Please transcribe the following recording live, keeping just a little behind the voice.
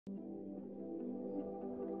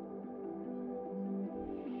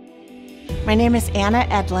My name is Anna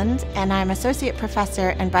Edlund, and I'm Associate Professor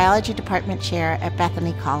and Biology Department Chair at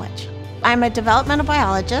Bethany College. I'm a developmental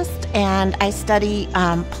biologist, and I study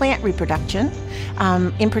plant reproduction,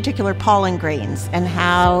 in particular pollen grains, and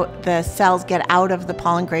how the cells get out of the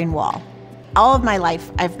pollen grain wall. All of my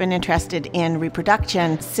life, I've been interested in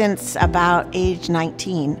reproduction since about age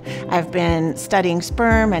 19. I've been studying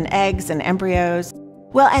sperm and eggs and embryos.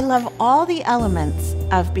 Well, I love all the elements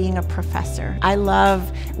of being a professor. I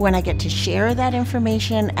love when I get to share that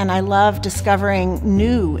information, and I love discovering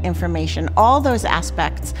new information. All those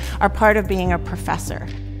aspects are part of being a professor.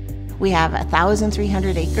 We have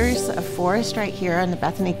 1,300 acres of forest right here on the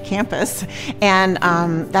Bethany campus, and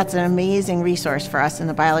that's an amazing resource for us in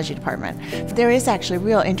the biology department. There is actually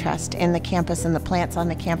real interest in the campus and the plants on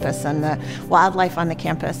the campus and the wildlife on the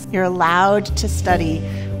campus. You're allowed to study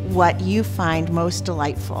what you find most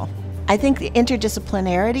delightful. I think the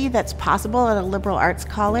interdisciplinarity that's possible at a liberal arts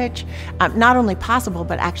college, not only possible,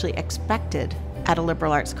 but actually expected at a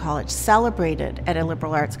liberal arts college, celebrated at a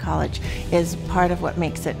liberal arts college, is part of what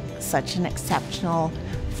makes it such an exceptional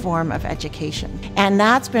form of education. And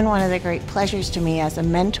that's been one of the great pleasures to me as a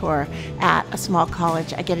mentor at a small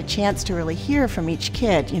college. I get a chance to really hear from each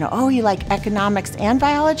kid, oh, you like economics and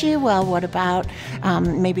biology? Well, what about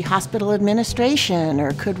maybe hospital administration?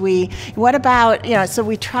 Or what about, so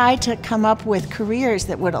we try to come up with careers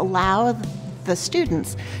that would allow the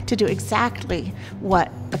students to do exactly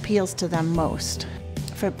what appeals to them most.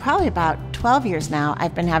 For probably about 12 years now,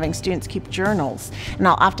 I've been having students keep journals, and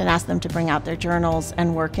I'll often ask them to bring out their journals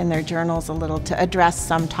and work in their journals a little to address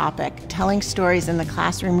some topic. Telling stories in the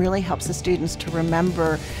classroom really helps the students to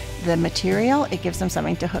remember the material. It gives them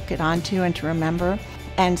something to hook it onto and to remember.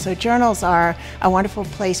 And so journals are a wonderful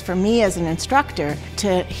place for me as an instructor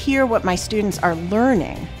to hear what my students are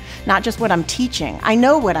learning, not just what I'm teaching. I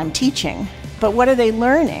know what I'm teaching, but what are they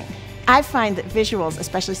learning? I find that visuals,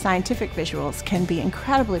 especially scientific visuals, can be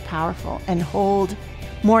incredibly powerful and hold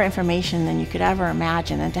more information than you could ever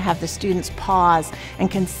imagine, and to have the students pause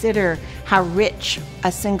and consider how rich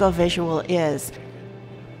a single visual is.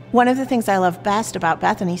 One of the things I love best about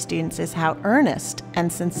Bethany students is how earnest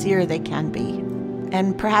and sincere they can be.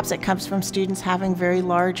 And perhaps it comes from students having very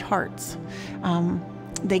large hearts.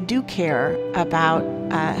 They do care about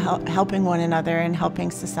helping one another and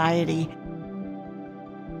helping society.